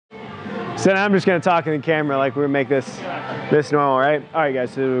So now I'm just gonna talk in the camera like we make this normal, right? All right,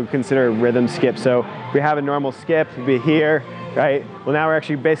 guys, so consider a rhythm skip. So if we have a normal skip, it'd be here, right? Well, now we're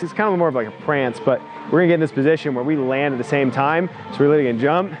actually basically, it's kind of more of like a prance, but we're gonna get in this position where we land at the same time. So we're literally gonna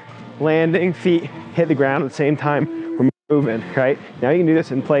jump, landing, feet hit the ground at the same time, we're moving, right? Now you can do this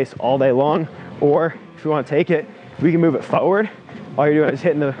in place all day long, or if you wanna take it, we can move it forward. All you're doing is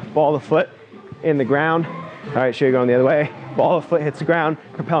hitting the ball of the foot in the ground. All right, should you going the other way? Ball of the foot hits the ground,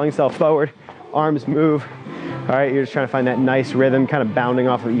 propelling yourself forward, arms move. All right, you're just trying to find that nice rhythm, kind of bounding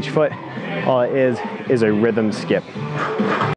off of each foot. All it is a rhythm skip.